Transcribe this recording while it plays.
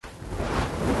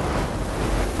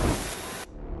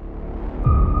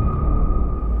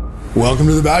Welcome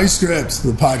to the Value Script,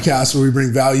 the podcast where we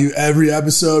bring value every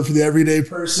episode for the everyday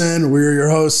person. We're your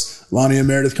hosts, Lonnie and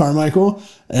Meredith Carmichael,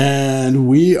 and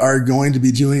we are going to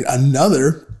be doing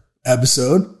another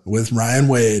episode with Ryan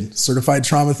Wade, certified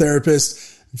trauma therapist,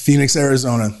 Phoenix,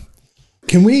 Arizona.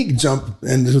 Can we jump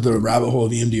into the rabbit hole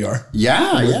of EMDR?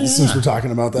 Yeah. Since we're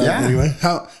talking about that anyway.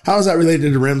 How is that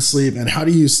related to REM sleep, and how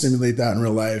do you stimulate that in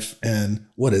real life, and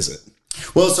what is it?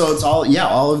 Well, so it's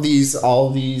all of these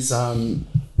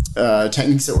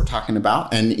techniques that we're talking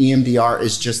about, and EMDR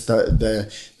is just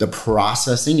the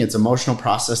processing. It's emotional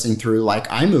processing through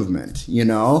like eye movement,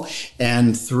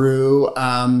 and through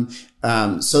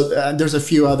there's a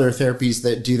few other therapies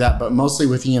that do that, but mostly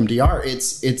with EMDR,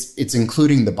 it's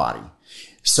including the body.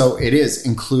 So it is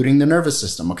including the nervous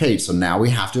system. Okay, so now we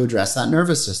have to address that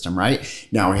nervous system, right?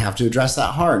 Now we have to address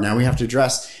that heart. Now we have to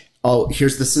address,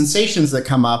 here's the sensations that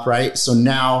come up, right? So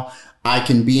now I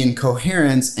can be in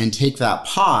coherence and take that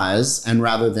pause, and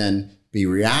rather than be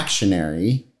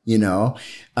reactionary,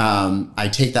 I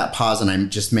take that pause and I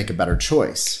just make a better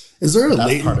choice. Is there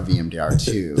That's part of EMDR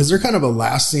too. Is there kind of a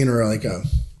lasting or like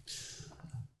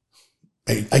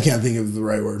I can't think of the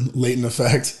right word, latent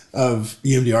effect of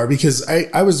EMDR? Because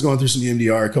I was going through some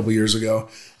EMDR a couple years ago,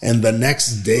 and the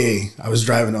next day I was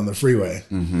driving on the freeway,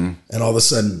 and all of a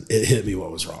sudden it hit me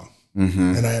what was wrong.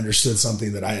 And I understood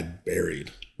something that I had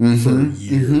buried for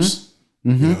years,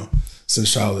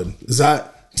 since childhood. Does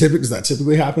that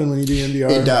typically happen when you do EMDR?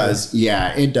 It does.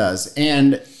 Yeah, it does.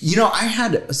 And I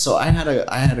had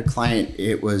a client.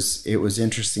 It was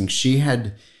interesting. She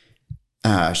had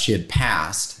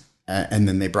passed, and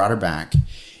then they brought her back,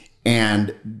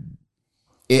 and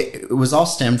it was all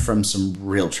stemmed from some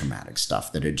real traumatic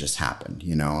stuff that had just happened,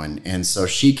 and so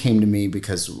she came to me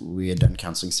because we had done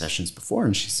counseling sessions before,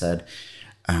 and she said,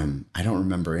 I don't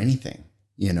remember anything,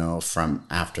 from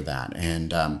after that.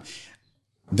 And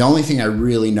the only thing I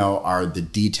really know are the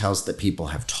details that people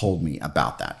have told me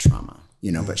about that trauma,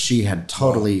 but she had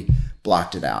totally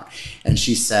blocked it out. And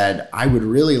she said, I would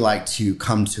really like to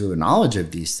come to a knowledge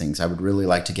of these things. I would really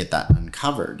like to get that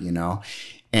uncovered,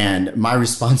 And my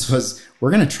response was, we're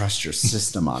going to trust your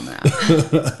system on that.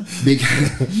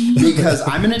 because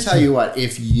I'm going to tell you what,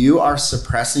 if you are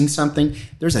suppressing something,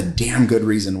 there's a damn good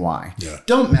reason why. Yeah.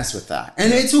 Don't mess with that.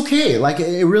 And it's okay. Like,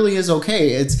 it really is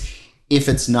okay. If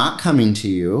it's not coming to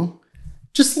you,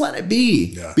 just let it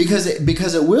be. Yeah. Because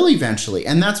it will eventually.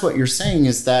 And that's what you're saying,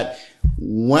 is that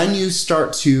when you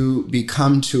start to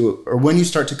come to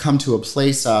a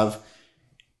place of,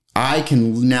 I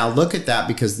can now look at that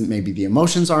because maybe the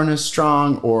emotions aren't as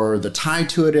strong, or the tie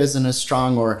to it isn't as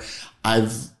strong, or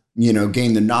I've,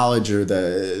 gained the knowledge or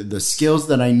the skills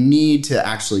that I need to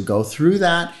actually go through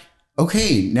that.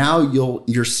 Okay, now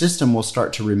your system will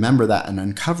start to remember that and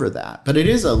uncover that. But it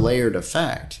is a layered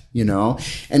effect, and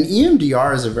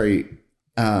EMDR is a very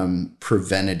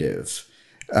preventative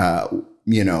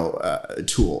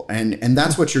tool. And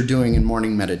that's what you're doing in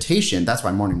morning meditation. That's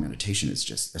why morning meditation is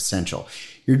just essential.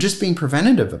 You're just being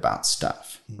preventative about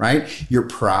stuff, right? You're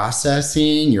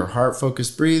processing, your heart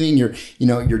focused breathing, you're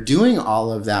doing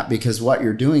all of that because what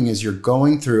you're doing is you're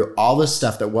going through all the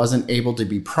stuff that wasn't able to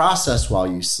be processed while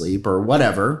you sleep or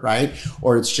whatever, right?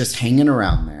 Or it's just hanging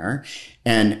around there.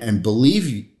 And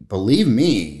believe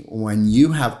me, when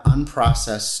you have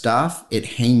unprocessed stuff, it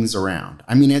hangs around.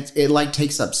 I mean, it like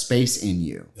takes up space in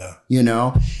you.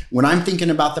 Yeah. When I'm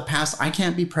thinking about the past, I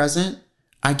can't be present.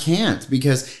 I can't,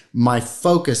 because my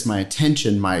focus, my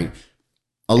attention, my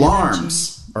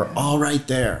alarms are all right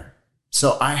there.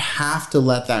 So I have to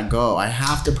let that go. I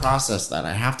have to process that.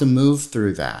 I have to move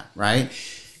through that, right?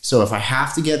 So if I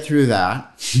have to get through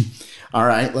that, all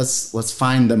right, let's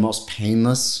find the most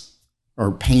painless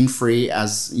or pain-free,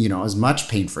 as much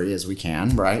pain-free as we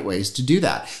can, right? Ways to do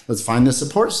that. Let's find the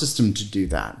support system to do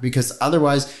that, because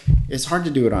otherwise it's hard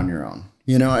to do it on your own.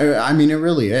 It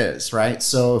really is, right?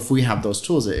 So if we have those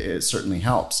tools, it certainly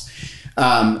helps.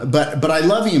 But I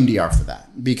love EMDR for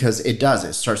that, because it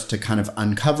starts to kind of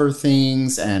uncover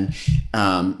things, and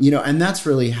and that's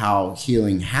really how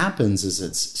healing happens. Is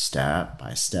it's step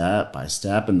by step by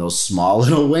step, and those small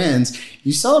little wins,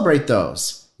 you celebrate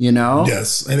those.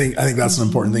 Yes, I think that's an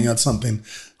important thing. That's something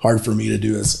hard for me to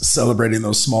do, is celebrating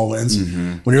those small wins.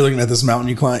 When you're looking at this mountain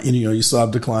you climb, you still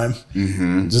have to climb.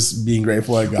 Just being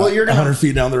grateful I got 100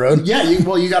 feet down the road. Yeah,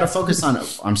 you got to focus on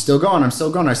it. I'm still going. I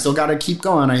still got to keep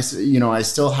going. I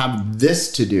still have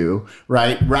this to do,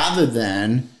 right? Rather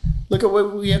than look at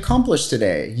what we accomplished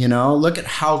today. Look at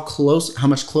how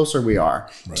much closer we are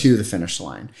to the finish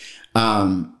line.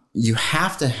 You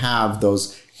have to have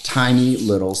those tiny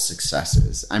little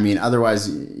successes. I mean, otherwise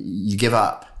you give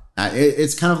up.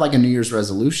 It's kind of like a New Year's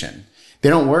resolution. They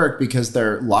don't work because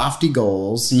they're lofty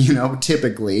goals,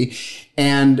 typically,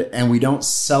 and we don't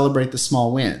celebrate the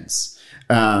small wins.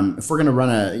 If we're going to run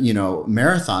a,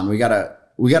 marathon, we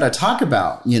gotta talk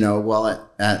about,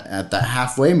 at that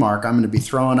halfway mark, I'm going to be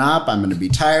throwing up, I'm going to be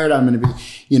tired, I'm going to be,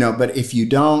 but if you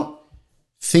don't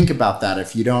think about that,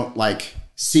 if you don't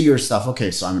see yourself, okay,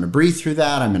 so I'm going to breathe through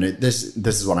that. This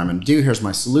is what I'm going to do. Here's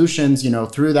my solutions,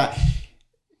 through that.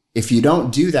 If you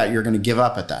don't do that, you're going to give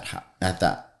up at that,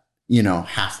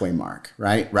 halfway mark,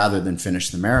 right? Rather than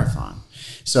finish the marathon.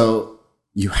 So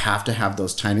you have to have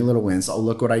those tiny little wins. Oh,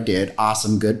 look what I did.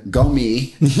 Awesome. Good. Go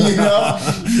me, and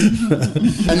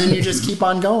then you just keep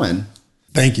on going.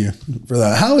 Thank you for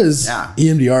that. How is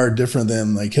EMDR different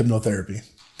than hypnotherapy?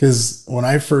 Because when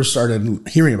I first started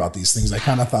hearing about these things, I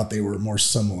kind of thought they were more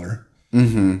similar.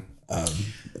 Mm-hmm.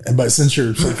 But since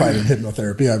you're certified in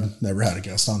hypnotherapy, I've never had a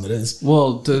guest on that is.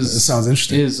 Well, it sounds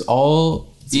interesting. Is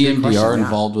all EMDR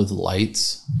involved with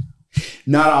lights?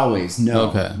 Not always. No.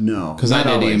 Okay. No. Because I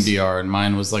did EMDR and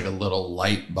mine was like a little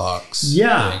light box thing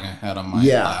I had on my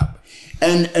lap.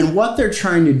 And what they're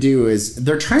trying to do is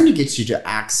they're trying to get you to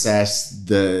access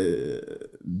the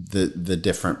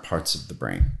different parts of the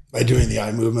brain. By doing the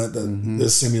eye movement that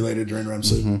is simulated during REM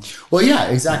sleep. Mm-hmm. Well, yeah,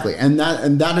 exactly. And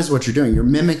that is what you're doing. You're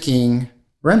mimicking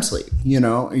REM sleep.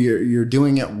 You're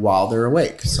doing it while they're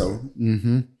awake. So,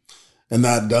 and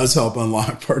that does help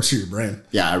unlock parts of your brain.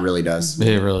 Yeah, it really does.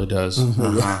 It really does. It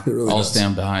really I'll does.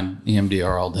 stand behind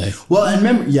EMDR all day. Well, and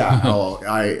remember,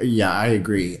 I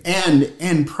agree.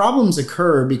 And problems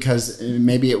occur because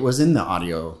maybe it was in the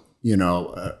audio,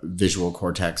 visual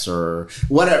cortex or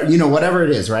whatever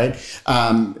it is, right?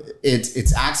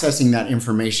 It's accessing that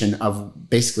information of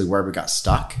basically where we got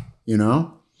stuck,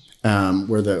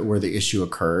 where the issue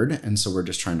occurred. And so we're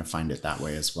just trying to find it that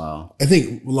way as well. I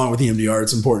think along with EMDR,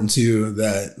 it's important too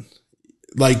that,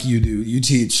 like you do, you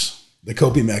teach the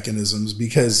coping mechanisms,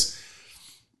 because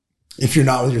if you're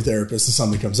not with your therapist and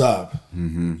something comes up,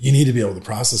 you need to be able to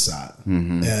process that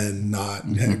and not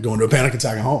go into a panic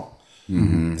attack at home.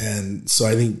 And so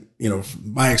I think,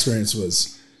 my experience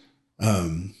was,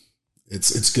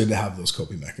 it's good to have those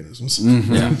coping mechanisms.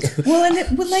 Yeah. Well, and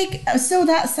so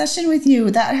that session with you,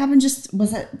 that happened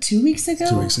was it 2 weeks ago?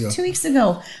 2 weeks ago. 2 weeks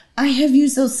ago. I have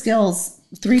used those skills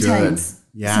 3 times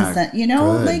since then.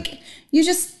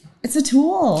 It's a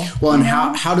tool. Well, and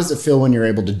how does it feel when you're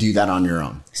able to do that on your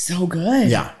own? So good.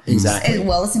 Yeah, exactly.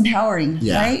 It's empowering,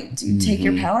 right? To take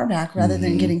your power back rather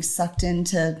than getting sucked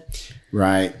into.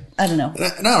 Right. I don't know.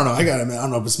 And I don't know. I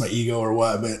don't know if it's my ego or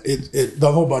what, but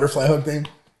the whole butterfly hug thing,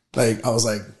 I was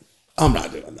like, I'm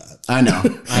not doing that. I know.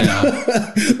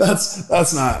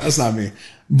 That's not me.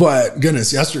 But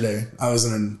goodness, yesterday I was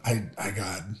I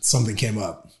got something came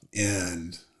up,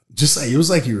 and just it was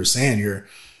like you were saying, your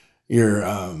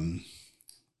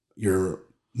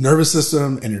nervous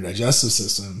system and your digestive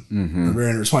system are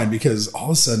very intertwined, because all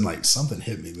of a sudden, something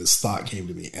hit me. This thought came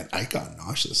to me, and I got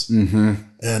nauseous.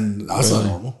 And that's not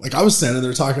normal. I was standing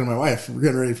there talking to my wife. We're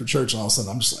getting ready for church, and all of a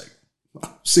sudden, I'm just like,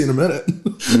 see you in a minute.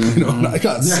 And I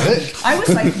got sick. I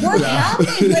was like, what happened?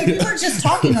 We were just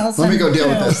talking. All of a sudden, let me go deal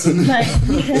with this.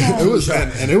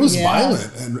 It was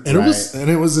violent, and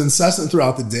it was incessant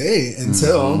throughout the day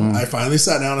until I finally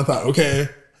sat down and thought, okay,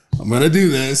 I'm going to do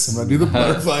this. I'm going to do the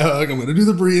butterfly hug. I'm going to do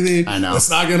the breathing. I know. It's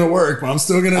not going to work, but I'm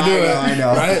still going to do it. I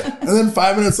know. Right? And then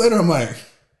 5 minutes later, I'm like,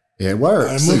 it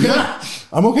works.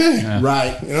 I'm okay. Yeah.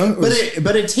 Right.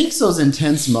 But it takes those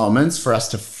intense moments for us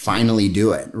to finally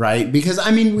do it, right? Because,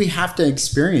 we have to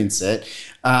experience it.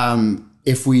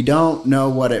 If we don't know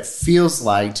what it feels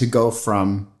like to go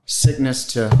from sickness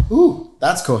to, ooh,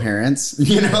 that's coherence,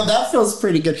 that feels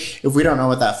pretty good. If we don't know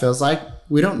what that feels like,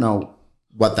 we don't know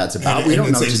what that's about. We don't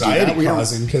know. It's anxiety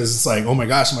causing, because it's like, oh my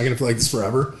gosh, am I going to feel like this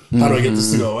forever? How do I get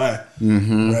this to go away?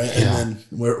 Right? And then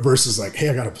versus hey,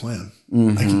 I got a plan.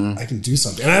 I can do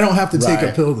something, and I don't have to take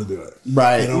a pill to do it.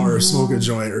 Right. Or smoke a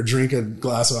joint or drink a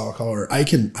glass of alcohol, or I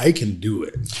can do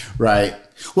it. Right.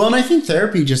 Well, and I think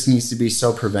therapy just needs to be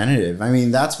so preventative.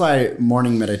 That's why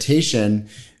morning meditation,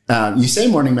 you say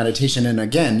morning meditation, and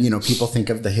again, people think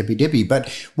of the hippy dippy,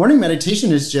 but morning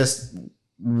meditation is just,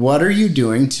 what are you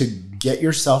doing to get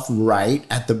yourself right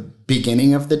at the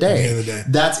beginning of the day?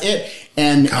 That's it.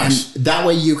 And that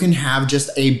way you can have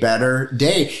just a better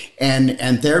day.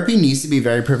 And therapy needs to be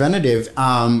very preventative.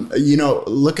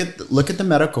 Look at the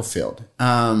medical field.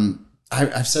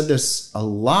 I've said this a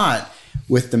lot.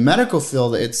 With the medical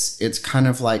field, it's kind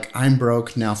of like, I'm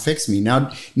broke, now fix me.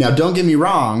 Now don't get me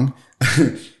wrong.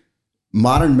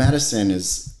 Modern medicine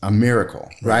is a miracle,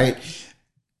 right?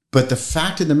 But the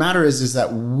fact of the matter is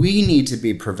that we need to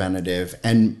be preventative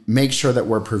and make sure that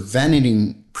we're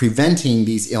preventing preventing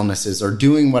these illnesses or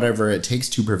doing whatever it takes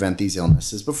to prevent these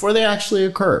illnesses before they actually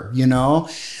occur,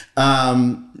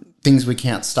 things we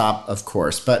can't stop, of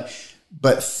course, but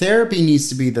therapy needs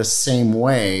to be the same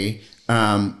way.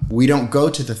 We don't go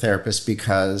to the therapist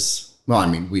because,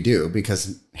 we do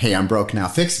because, hey, I'm broke now,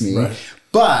 fix me. Right.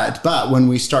 But when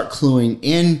we start cluing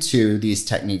into these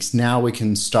techniques, now we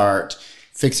can start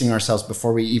fixing ourselves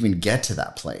before we even get to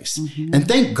that place. Mm-hmm. And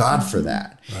thank God for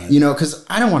that, right. Because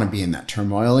I don't want to be in that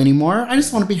turmoil anymore. I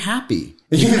just want to be happy.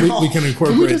 We can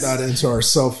incorporate that into our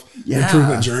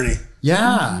self-improvement journey.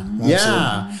 Yeah. Mm-hmm.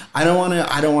 Yeah. I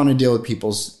don't want to deal with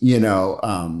people's,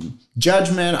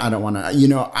 judgment. I don't want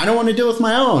to deal with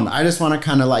my own. I just want to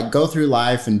kind of like go through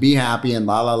life and be happy and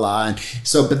la, la, la. And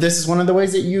so, but this is one of the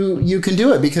ways that you can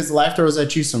do it, because life throws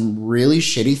at you some really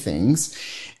shitty things.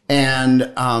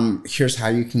 And here's how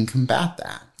you can combat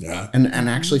that. Yeah. And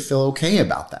actually feel okay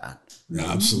about that.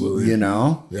 Yeah, absolutely.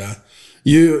 Yeah.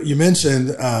 You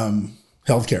mentioned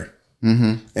healthcare.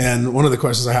 Mm-hmm. And one of the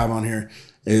questions I have on here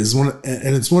is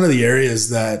it's one of the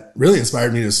areas that really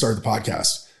inspired me to start the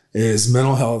podcast, is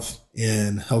mental health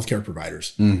in healthcare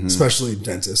providers, mm-hmm. especially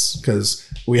dentists, because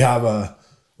we have a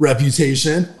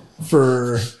reputation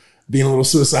for being a little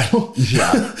suicidal.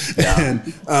 Yeah.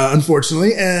 And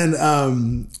unfortunately, and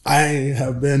I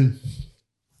have been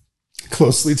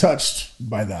closely touched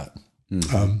by that.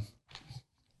 Mm-hmm.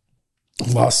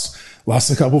 Lost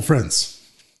a couple friends.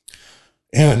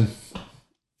 And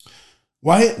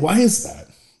why is that?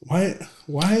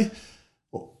 Why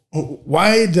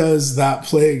does that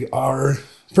plague our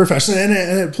profession? And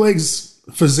it plagues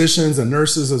physicians and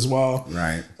nurses as well.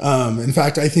 Right. In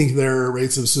fact, I think their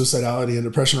rates of suicidality and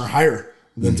depression are higher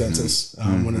than mm-hmm. dentists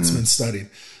when it's been studied.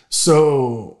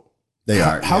 So they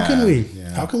are. How can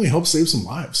we help save some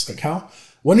lives? Like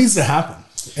what needs to happen?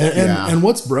 And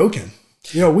what's broken?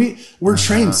 We're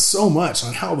trained so much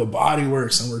on how the body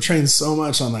works, and we're trained so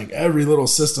much on like every little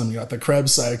system. You got the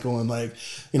Krebs cycle and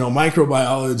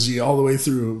microbiology all the way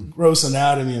through gross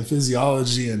anatomy and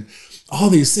physiology and all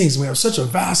these things. We have such a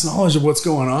vast knowledge of what's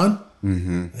going on,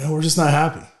 mm-hmm. and we're just not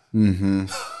happy. Mm-hmm.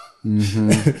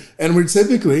 Mm-hmm. And we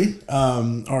typically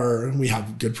we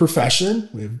have good profession,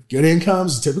 we have good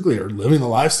incomes, typically are living the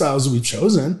lifestyles that we've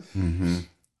chosen. Mm-hmm.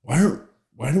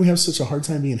 Why do we have such a hard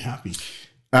time being happy?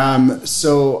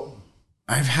 So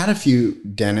I've had a few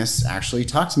dentists actually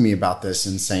talk to me about this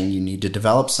and saying you need to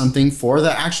develop something for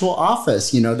the actual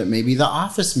office, that maybe the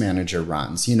office manager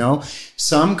runs,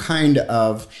 some kind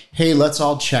of, hey, let's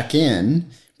all check in,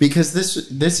 because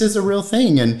this is a real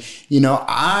thing. And,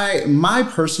 my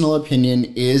personal opinion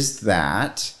is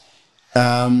that,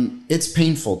 it's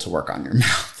painful to work on your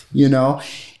mouth,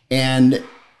 and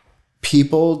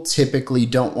people typically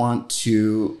don't want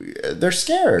to, they're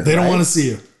scared. They don't want to see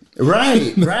you.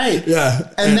 Right.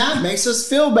 Yeah. And that makes us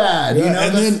feel bad. Yeah,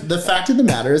 the fact of the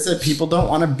matter is that people don't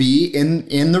want to be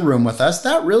in the room with us.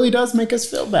 That really does make us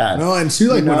feel bad. No, and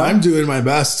too, when I'm doing my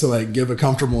best to like give a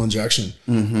comfortable injection,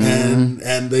 mm-hmm.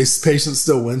 and this patient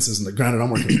still winces, and granted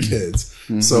I'm working with kids.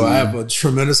 Mm-hmm. So I have a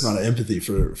tremendous amount of empathy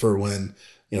for when,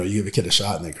 you give a kid a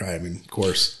shot and they cry. I mean, of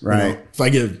course. Right. If I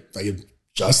give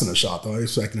Justin a shot, though, I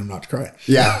expect him not to cry.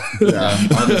 Yeah.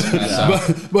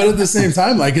 But at the same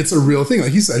time, like, it's a real thing.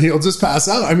 Like you said, he'll just pass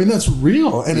out. I mean, that's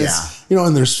real. And it's,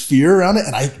 and there's fear around it.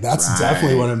 And that's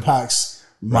definitely what impacts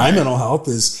my mental health.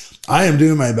 Is I am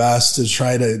doing my best to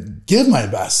try to give my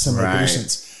best to my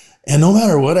patients. And no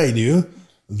matter what I do,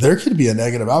 there could be a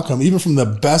negative outcome, even from the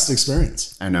best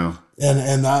experience. I know.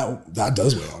 And that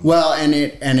does weigh on me. Well,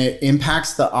 and it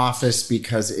impacts the office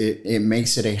because it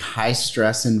makes it a high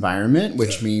stress environment,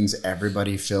 which means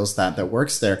everybody feels that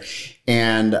works there.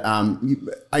 And,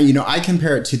 I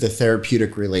compare it to the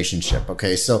therapeutic relationship.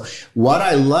 Okay. So what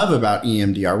I love about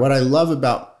EMDR, what I love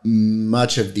about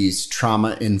much of these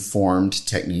trauma informed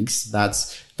techniques,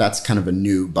 that's kind of a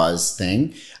new buzz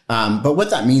thing. But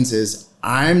what that means is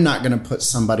I'm not going to put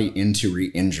somebody into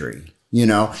re-injury,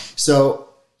 so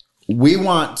we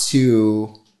want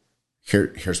to,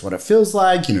 here's what it feels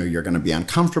like. You're going to be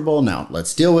uncomfortable. Now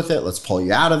let's deal with it. Let's pull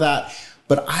you out of that.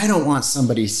 But I don't want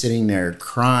somebody sitting there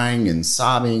crying and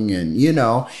sobbing and,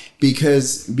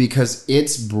 because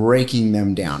it's breaking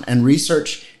them down. And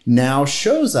research now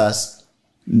shows us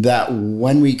that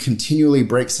when we continually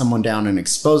break someone down and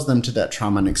expose them to that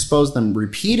trauma and expose them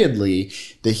repeatedly,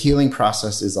 the healing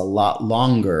process is a lot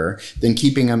longer than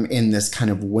keeping them in this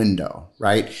kind of window,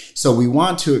 right? So we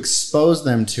want to expose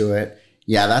them to it.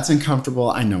 Yeah, that's uncomfortable.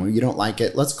 I know you don't like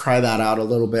it. Let's cry that out a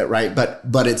little bit, right?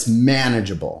 But it's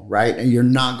manageable, right? And you're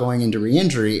not going into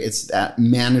re-injury. It's that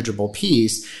manageable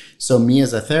piece. So me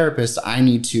as a therapist, I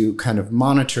need to kind of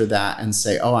monitor that and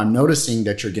say, oh, I'm noticing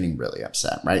that you're getting really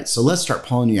upset, right? So let's start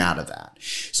pulling you out of that.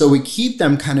 So we keep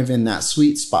them kind of in that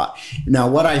sweet spot. Now,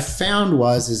 what I found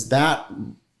is that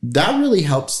really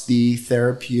helps the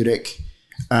therapeutic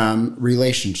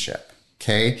relationship.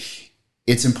 Okay.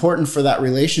 It's important for that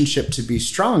relationship to be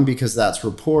strong because that's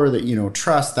rapport, that,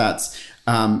 trust, that's,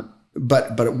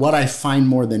 but what I find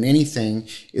more than anything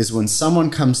is when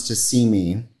someone comes to see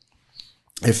me,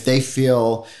 if they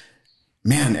feel,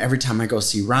 man, every time I go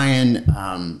see Ryan,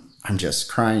 I'm just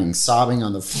crying, sobbing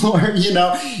on the floor,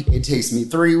 it takes me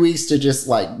 3 weeks to just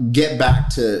like get back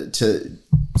to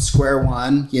square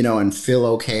one, and feel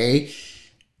okay.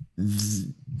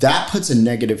 That puts a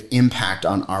negative impact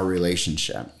on our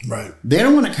relationship. Right. They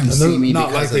don't want to come see me not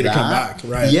because likely of that. to come back.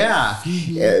 Right.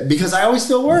 Yeah. Because I always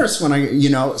feel worse when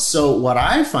so what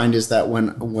I find is that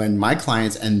when my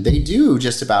clients, and they do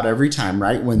just about every time,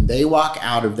 right? When they walk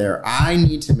out of there, I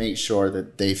need to make sure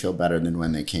that they feel better than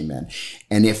when they came in.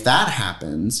 And if that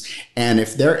happens, and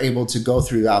if they're able to go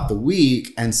throughout the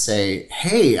week and say,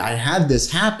 hey, I had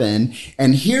this happen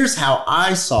and here's how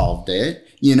I solved it,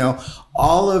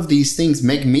 all of these things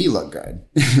make me look good,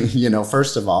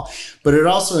 first of all, but it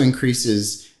also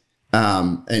increases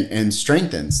and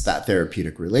strengthens that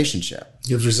therapeutic relationship.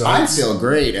 Gives results. I feel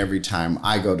great every time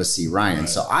I go to see Ryan. Right.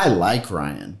 So I like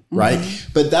Ryan, right?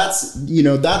 Mm-hmm. But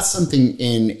that's something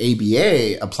in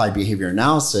ABA, applied behavior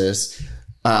analysis,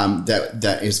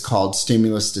 that is called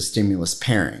stimulus to stimulus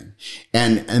pairing.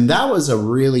 And that was a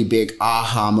really big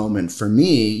aha moment for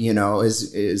me,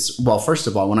 is well, first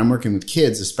of all, when I'm working with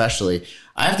kids, especially,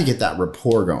 I have to get that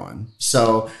rapport going.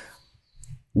 So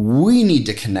we need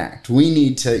to connect. We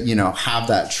need to, have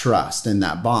that trust and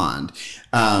that bond.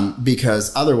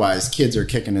 Because otherwise kids are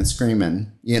kicking and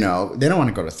screaming, they don't want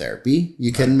to go to therapy.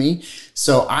 You kidding me?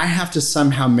 So I have to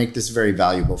somehow make this very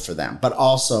valuable for them, but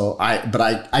also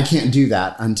I can't do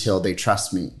that until they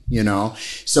trust me,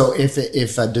 So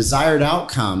if a desired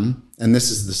outcome, and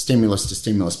this is the stimulus to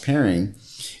stimulus pairing,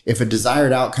 if a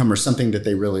desired outcome or something that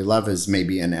they really love is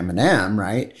maybe an M&M,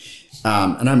 right?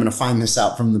 And I'm going to find this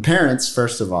out from the parents,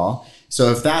 first of all. So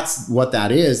if that's what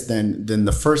that is, then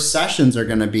the first sessions are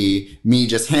going to be me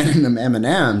just handing them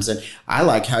M&Ms. And I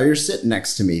like how you're sitting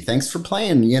next to me. Thanks for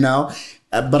playing,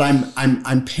 But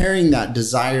I'm pairing that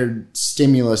desired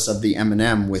stimulus of the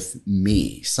M&M with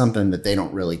me, something that they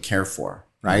don't really care for.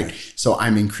 Right. So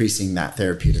I'm increasing that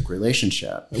therapeutic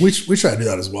relationship. We try to do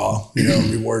that as well.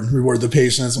 Reward the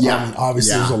patients. Yeah. I mean,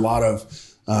 obviously there's a lot of,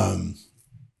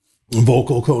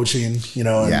 vocal coaching,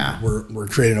 and we're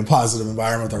creating a positive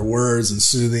environment with our words and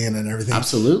soothing and everything.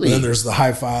 Absolutely. And then there's the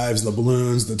high fives, the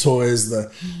balloons, the toys,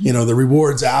 the the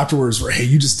rewards afterwards where, hey,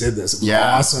 you just did this. It was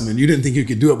awesome. And you didn't think you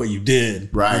could do it, but you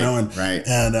did. Right. Right.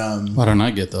 And why don't I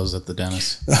get those at the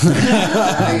dentist?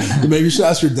 Maybe you should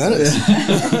ask your dentist.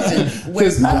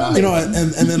 Because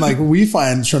and then like we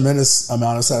find tremendous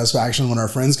amount of satisfaction when our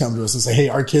friends come to us and say, hey,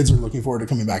 our kids are looking forward to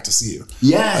coming back to see you.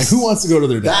 Yes. Like who wants to go to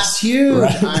their dentist? That's huge.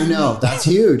 Right? I know. That's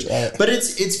huge. But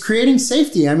it's creating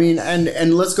safety. I mean,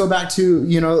 and let's go back to,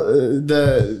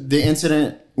 the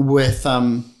incident with,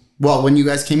 when you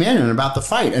guys came in and about the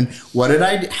fight. And what did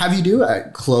I have you do?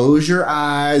 Close your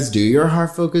eyes, do your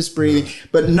heart focused breathing,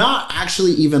 but not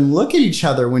actually even look at each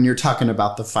other when you're talking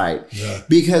about the fight. Yeah.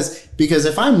 Because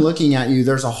if I'm looking at you,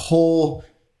 there's a whole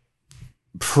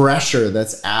pressure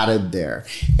that's added there.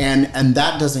 And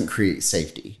that doesn't create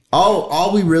safety.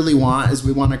 All we really want is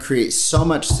we want to create so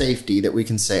much safety that we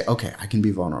can say, okay, I can be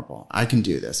vulnerable. I can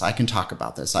do this. I can talk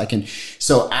about this.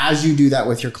 So as you do that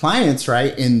with your clients,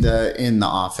 right, in the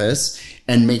office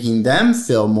and making them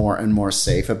feel more and more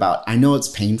safe about, I know it's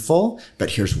painful, but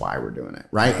here's why we're doing it,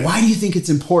 right? Why do you think it's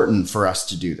important for us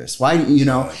to do this? Why,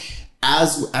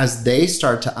 as they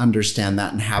start to understand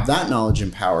that and have that knowledge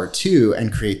and power too,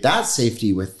 and create that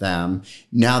safety with them,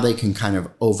 now they can kind of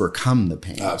overcome the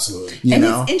pain. Absolutely.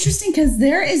 It's interesting because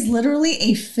there is literally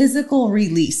a physical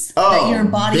release that your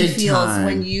body feels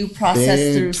when you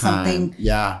process through something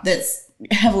that's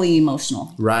heavily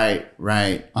emotional. Right.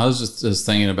 I was just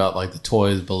thinking about like the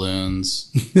toys,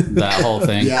 balloons, that whole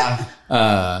thing.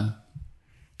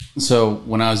 So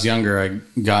when I was younger, I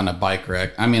got in a bike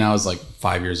wreck. I mean, I was like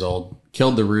 5 years old,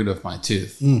 killed the root of my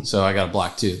tooth. So I got a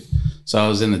black tooth. So I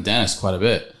was in the dentist quite a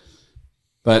bit.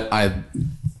 But I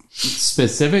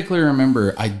specifically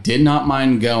remember I did not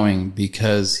mind going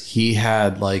because he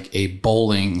had like a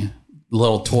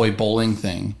little toy bowling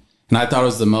thing. And I thought it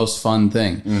was the most fun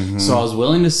thing. Mm-hmm. So I was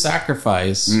willing to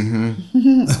sacrifice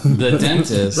the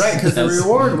dentist. Right, because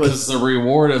the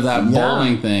reward of that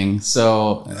bowling thing.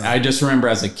 So I just remember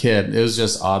as a kid, it was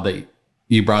just odd that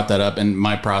you brought that up. And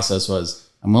my process was,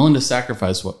 I'm willing to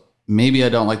sacrifice what maybe I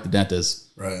don't like the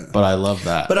dentist, right? But I love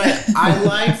that. But I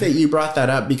like that you brought that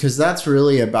up, because that's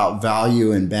really about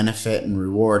value and benefit and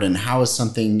reward, and how is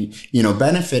something,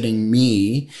 benefiting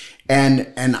me. And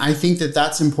I think that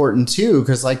that's important too,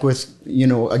 because like with,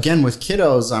 again, with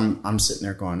kiddos, I'm sitting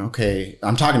there going, okay,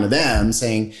 I'm talking to them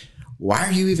saying, why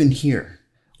are you even here?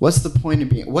 What's the point of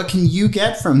being, what can you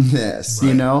get from this?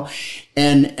 Right.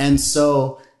 And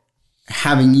so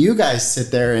having you guys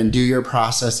sit there and do your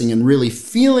processing and really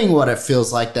feeling what it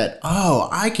feels like that, oh,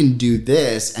 I can do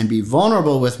this and be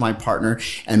vulnerable with my partner,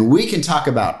 and we can talk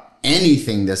about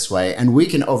anything this way, and we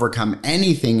can overcome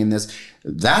anything in this.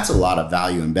 That's a lot of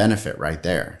value and benefit right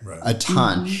there. Right. A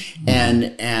ton.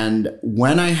 Mm-hmm. And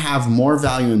when I have more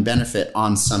value and benefit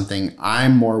on something,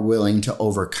 I'm more willing to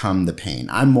overcome the pain.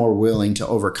 I'm more willing to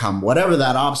overcome whatever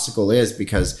that obstacle is,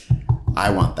 because I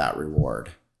want that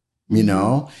reward.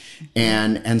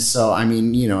 And so, I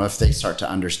mean, if they start to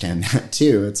understand that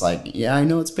too, it's like, yeah, I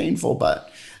know it's painful,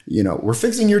 but we're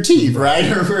fixing your teeth, right?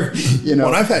 Or we're,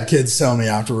 Well, I've had kids tell me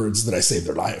afterwards that I saved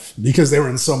their life because they were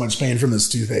in so much pain from this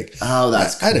toothache. Oh,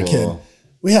 that's cool. I had a kid.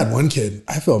 We had one kid.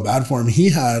 I felt bad for him. He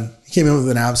came in with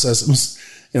an abscess. It was,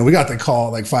 we got the call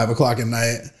at like 5 o'clock at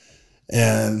night.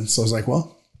 And so I was like,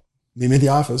 well, meet me at the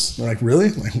office. They're like,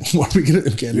 really? Like, what are we going to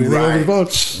do? Can't do anything over the phone,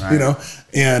 right.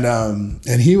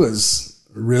 And he was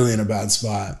really in a bad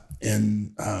spot.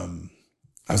 And I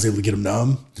was able to get him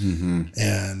numb. Mm-hmm.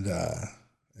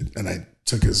 And I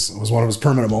took it was one of his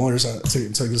permanent molars. I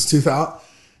took his tooth out.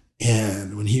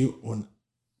 And when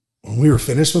we were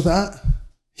finished with that,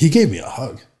 he gave me a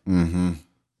hug. Mm-hmm.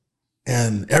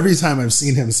 And every time I've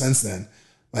seen him since then,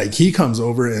 like he comes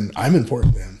over and I'm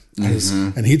important to him.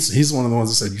 Mm-hmm. And he's one of the ones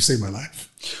that said, you saved my life.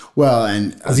 Well,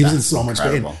 and he was in so much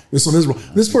pain. He was so miserable.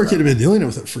 This poor kid had been dealing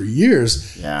with it for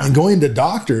years and going to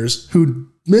doctors who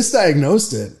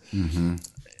misdiagnosed it. Mm-hmm.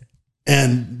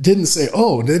 And didn't say,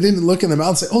 they didn't look in the mouth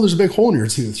and say, there's a big hole in your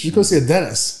tooth. You go see a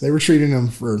dentist. They were treating him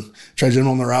for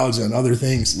trigeminal neuralgia and other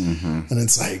things. Mm-hmm. And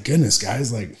it's like, goodness,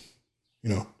 guys, like,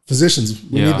 physicians,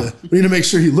 we need to make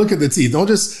sure you look at the teeth. Don't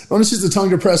just use the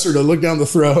tongue depressor to look down the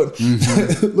throat.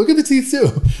 Mm-hmm. Look at the teeth too.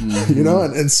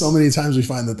 Mm-hmm. And so many times we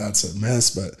find that that's a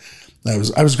mess, but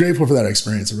I was grateful for that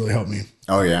experience. It really helped me.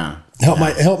 Oh yeah. Help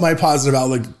my positive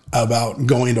outlook about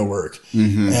going to work.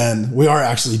 Mm-hmm. And we are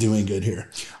actually doing good here.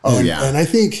 And I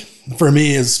think for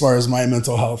me, as far as my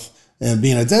mental health and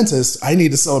being a dentist, I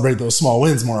need to celebrate those small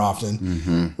wins more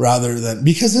often rather than,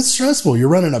 because it's stressful. You're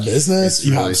running a business,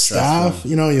 you have staff,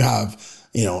 you have,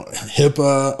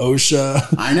 HIPAA,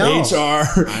 OSHA, I know. HR,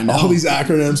 all these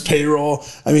acronyms, payroll.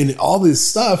 I mean, all this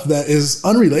stuff that is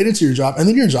unrelated to your job. And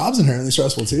then your job's inherently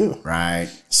stressful too. Right.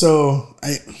 So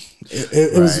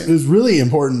it was really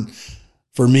important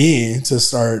for me to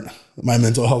start my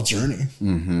mental health journey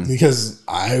because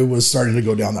I was starting to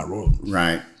go down that road.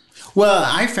 Right. Well,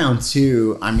 I found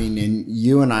too, I mean, and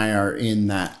you and I are in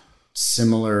that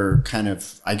similar kind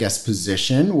of, I guess,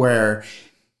 position where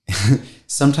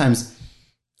sometimes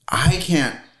I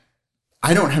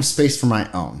don't have space for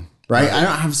my own, right? I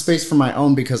don't have space for my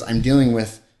own because I'm dealing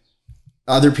with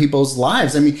other people's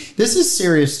lives. I mean, this is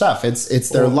serious stuff. It's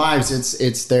their lives.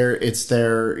 It's their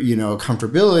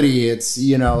comfortability. It's,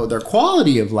 their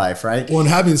quality of life, right? Well, and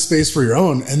having space for your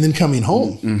own and then coming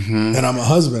home and I'm a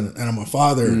husband and I'm a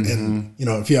father. And,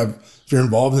 if you're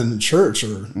involved in the church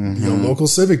or, local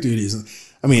civic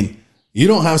duties, I mean, you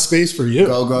don't have space for you.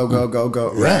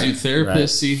 Go. Right. Do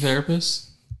therapists see therapists?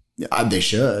 They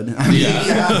should.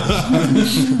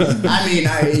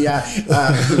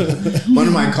 One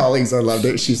of my colleagues, I loved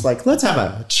it. She's like, "Let's have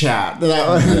a chat."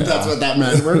 That's what that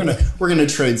meant. We're gonna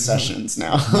trade sessions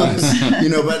now.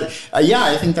 But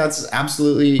I think that's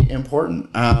absolutely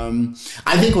important.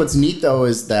 I think what's neat though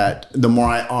is that the more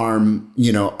I arm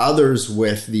others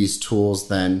with these tools,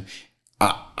 then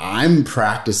I'm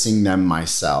practicing them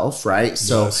myself, right?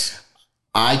 So. Yes.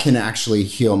 I can actually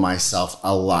heal myself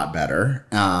a lot better,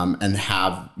 and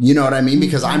have, what I mean?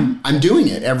 Because I'm doing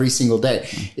it every single day.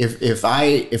 If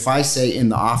I say in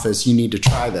the office, you need to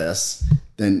try this,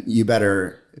 then you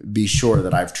better be sure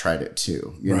that I've tried it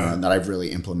too, and that I've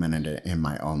really implemented it in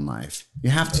my own life.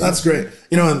 You have to. That's great.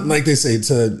 And like they say,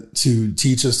 to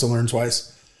teach us to learn twice.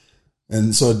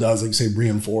 And so it does, like say,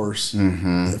 reinforce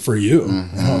for you.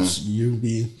 It helps you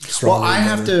be stronger.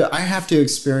 Well, I have to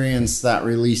experience that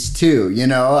release too.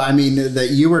 I mean, that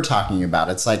you were talking about.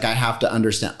 It's like I have to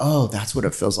understand. Oh, that's what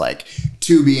it feels like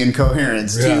to be in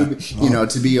coherence.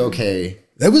 To be okay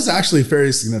That was actually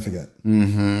very significant.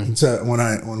 So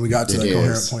when we got to that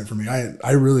coherent point for me,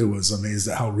 I really was amazed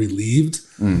at how relieved.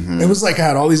 It was like I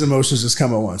had all these emotions just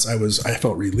come at once. I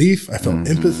felt relief. I felt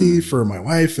empathy for my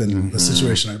wife and the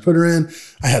situation I put her in.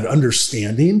 I had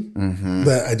understanding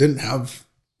that I didn't have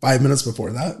 5 minutes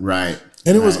before that. Right.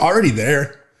 And it was already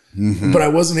there, but I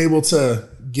wasn't able to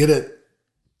get it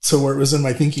to where it was in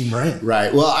my thinking brain.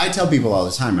 Right. Well, I tell people all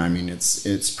the time, I mean,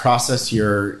 it's process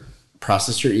your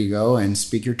ego and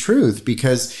speak your truth,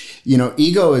 because,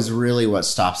 ego is really what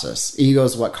stops us. Ego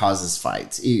is what causes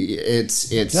fights.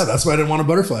 It's yeah, that's why I didn't want a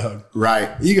butterfly hug. Right.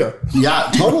 Ego.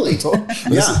 Yeah, totally.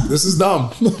 This is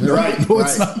dumb. Right. No,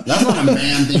 it's not. That's not a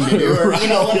man thing to do. Or,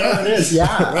 whatever it is. Yeah,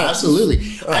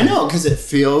 absolutely. I know, because it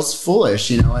feels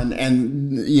foolish,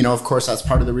 and of course, that's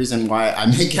part of the reason why I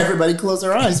make everybody close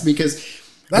their eyes, because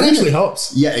that actually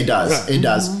helps. Yeah, it does. Yeah. It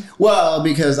does. Well,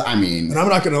 because and I'm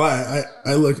not going to lie.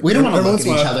 I look. We don't want to look at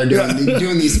each other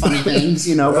doing these funny things,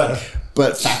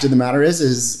 But fact of the matter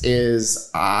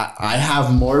is I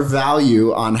have more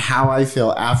value on how I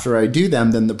feel after I do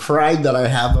them than the pride that I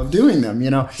have of doing them.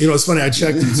 It's funny. I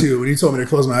checked you too when you told me to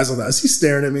close my eyes. I thought, is he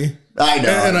staring at me? I know.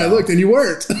 And I looked, and you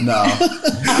weren't. No,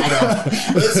 I know.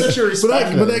 It's such a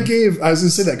respect. But that gave. I was going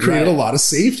to say that created a lot of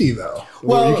safety, though.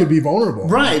 Well, you could be vulnerable,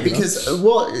 right? Because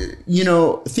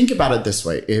think about it this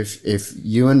way: if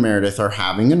you and Meredith are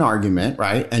having an argument,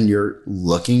 right, and you're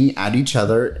looking at each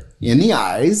other in the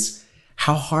eyes,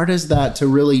 how hard is that to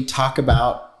really talk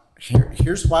about?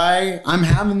 Here's why I'm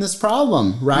having this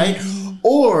problem, right?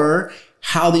 Or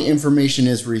how the information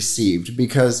is received,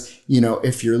 because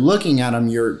if you're looking at them,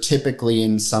 you're typically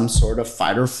in some sort of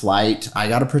fight or flight, I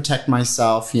got to protect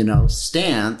myself,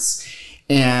 stance,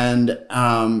 and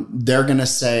they're gonna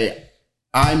say,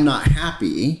 I'm not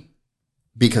happy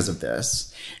because of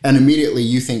this, and immediately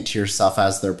you think to yourself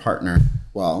as their partner,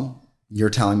 well, you're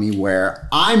telling me where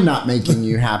I'm not making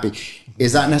you happy.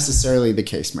 Is that necessarily the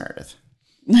case, Meredith?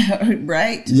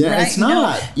 Right. Yeah, right. It's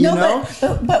not.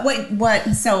 But wait,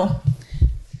 what? So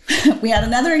we had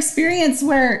another experience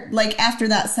where, like, after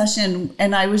that session,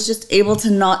 and I was just able to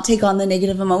not take on the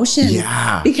negative emotion.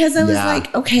 Yeah. Because I was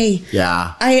like, okay,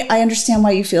 yeah, I understand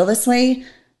why you feel this way,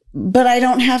 but I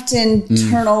don't have to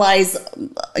internalize,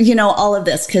 all of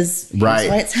this, because right.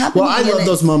 Why it's happening. Well, I love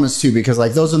those moments too, because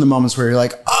those are the moments where you're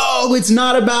like, oh, it's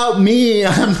not about me.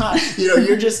 I'm not,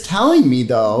 you're just telling me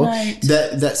though, right.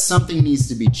 that something needs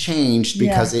to be changed,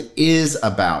 because it is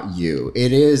about you.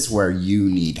 It is where you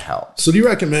need help. So do you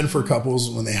recommend for couples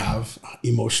when they have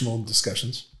emotional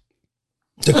discussions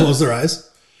to close their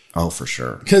eyes? Oh, for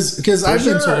sure. Because I've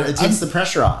been told, it takes the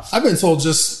pressure off. I've been told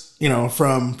just,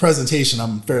 from presentation,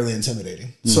 I'm fairly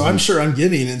intimidating. So I'm sure I'm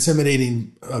giving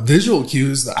intimidating visual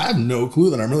cues that I have no clue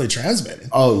that I'm really transmitting.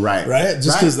 Oh, right. Right.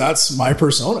 Just because that's my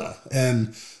persona.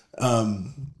 And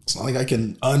it's not like I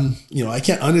can I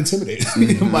can't unintimidate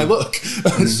my look.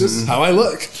 It's just how I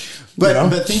look.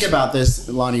 But think about this,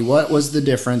 Lonnie. What was the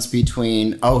difference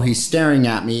between, he's staring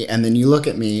at me, and then you look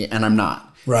at me and I'm not?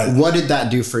 Right. What did that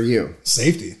do for you?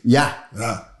 Safety. Yeah.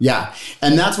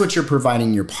 And that's what you're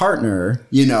providing your partner,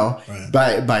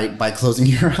 right. by closing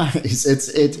your eyes.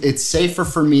 It's safer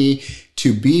for me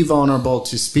to be vulnerable,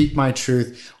 to speak my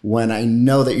truth when I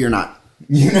know that you're not,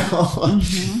 we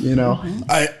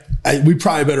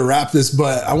probably better wrap this,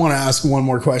 but I want to ask one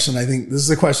more question. I think this is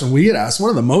a question we get asked,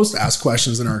 one of the most asked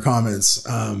questions in our comments.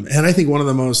 And I think one of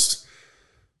the most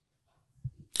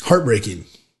heartbreaking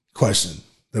question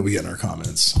that we get in our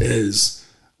comments is,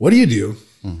 what do you do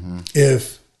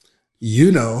if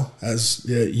as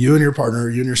you and your partner,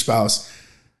 you and your spouse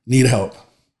need help,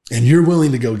 and you're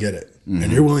willing to go get it,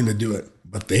 and you're willing to do it,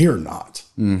 but they are not?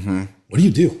 What do you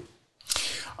do?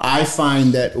 I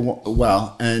find that,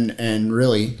 and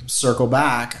really circle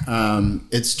back,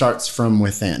 it starts from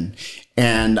within.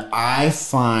 And I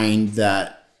find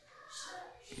that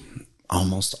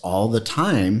almost all the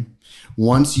time,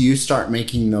 once you start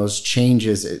making those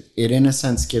changes, it in a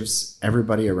sense gives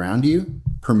everybody around you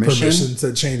permission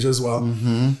to change as well.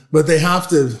 But they have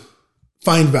to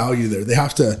find value there. They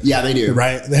have to. Yeah, they do.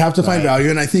 Right. They have to find value.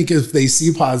 And I think if they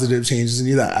see positive changes in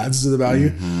you, that adds to the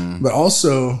value. But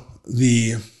also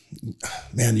you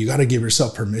got to give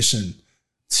yourself permission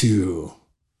to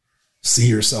see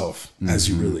yourself as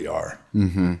you really are.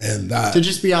 And that to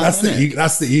just be authentic.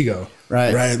 That's the ego.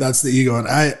 Right. That's the ego. And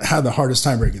I had the hardest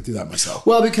time breaking through that myself.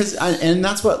 Well, because, and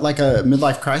that's what like a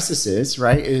midlife crisis is,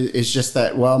 right? It's just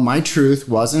that, my truth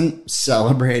wasn't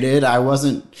celebrated. I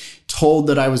wasn't told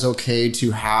that I was okay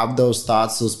to have those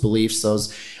thoughts, those beliefs,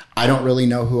 I don't really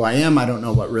know who I am. I don't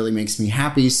know what really makes me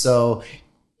happy. So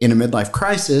in a midlife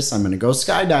crisis, I'm going to go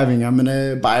skydiving. I'm going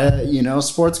to buy a,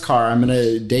 sports car. I'm going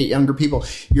to date younger people.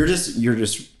 You're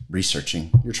just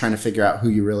researching. You're trying to figure out who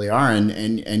you really are.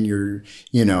 And you're,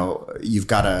 you've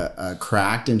got a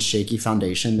cracked and shaky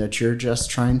foundation that you're just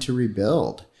trying to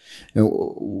rebuild.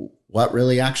 What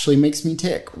really actually makes me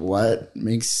tick? What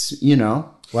makes,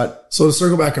 what? So to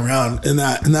circle back around in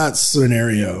that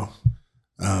scenario,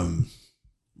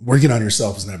 working on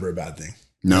yourself is never a bad thing.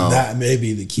 No. And that may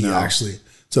be the key actually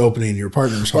to opening your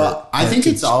partner's heart. Well, I think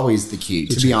it's always the key,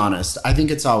 to be honest. I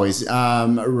think it's always,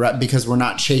 because we're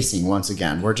not chasing once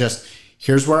again. We're just,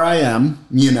 here's where I am,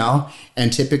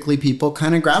 and typically people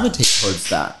kind of gravitate towards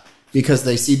that because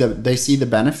they see the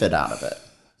benefit out of it.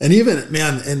 And even,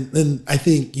 man, and I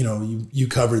think, you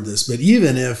covered this, but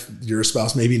even if your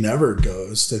spouse maybe never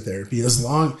goes to therapy,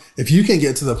 if you can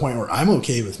get to the point where I'm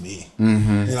okay with me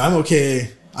and I'm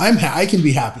okay, I can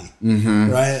be happy,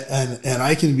 right? And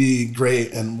I can be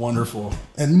great and wonderful.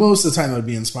 And most of the time it would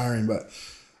be inspiring, but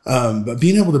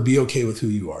being able to be okay with who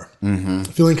you are,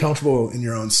 feeling comfortable in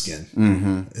your own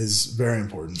skin is very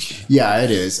important. Yeah, it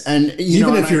is. And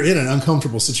even if you're in an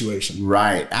uncomfortable situation.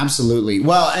 Right. Absolutely.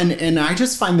 Well, and I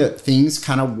just find that things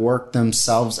kind of work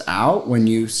themselves out when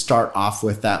you start off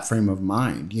with that frame of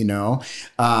mind,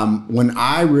 when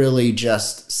I really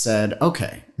just said,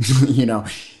 okay,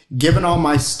 given all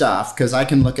my stuff, because I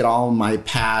can look at all my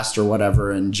past or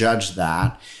whatever and judge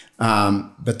that.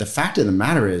 But the fact of the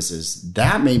matter is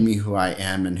that made me who I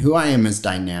am, and who I am is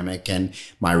dynamic, and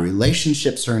my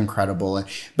relationships are incredible.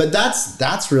 But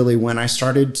that's really when I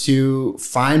started to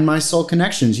find my soul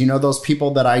connections. Those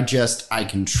people that I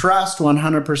can trust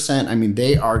 100%. I mean,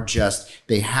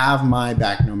 they have my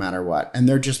back no matter what. And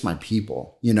they're just my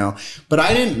people, but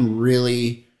I didn't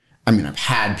really, I've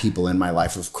had people in my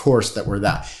life, of course, that were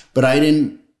that, but I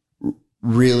didn't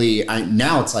really,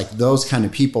 now it's like those kind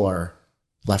of people are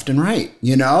left and right,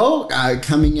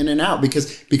 coming in and out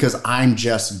because I'm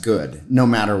just good no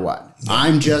matter what. Yeah.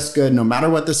 I'm just good no matter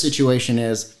what the situation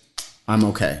is. I'm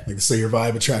okay. Like to say your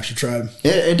vibe attracts your tribe.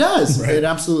 It does. Right. It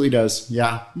absolutely does.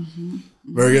 Yeah.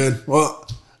 Very good. Well,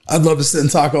 I'd love to sit and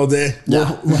talk all day.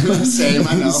 Yeah. Same.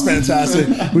 I know. It's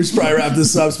fantastic. We should probably wrap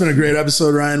this up. It's been a great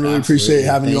episode, Ryan. Really appreciate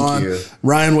having you on.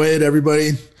 Ryan Wade,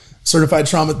 everybody. Certified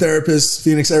trauma therapist,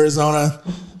 Phoenix, Arizona.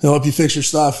 He'll help you fix your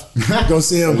stuff. Go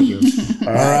see him.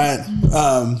 All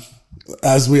right.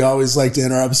 As we always like to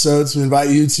end our episodes, we invite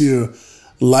you to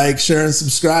like, share, and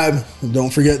subscribe. And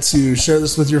don't forget to share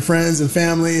this with your friends and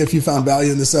family if you found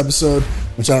value in this episode,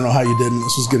 which I don't know how you didn't.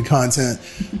 This was good content.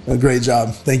 A great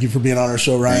job. Thank you for being on our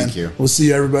show, Ryan. Thank you. We'll see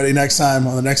you everybody next time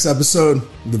on the next episode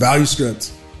of The Value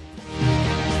Script.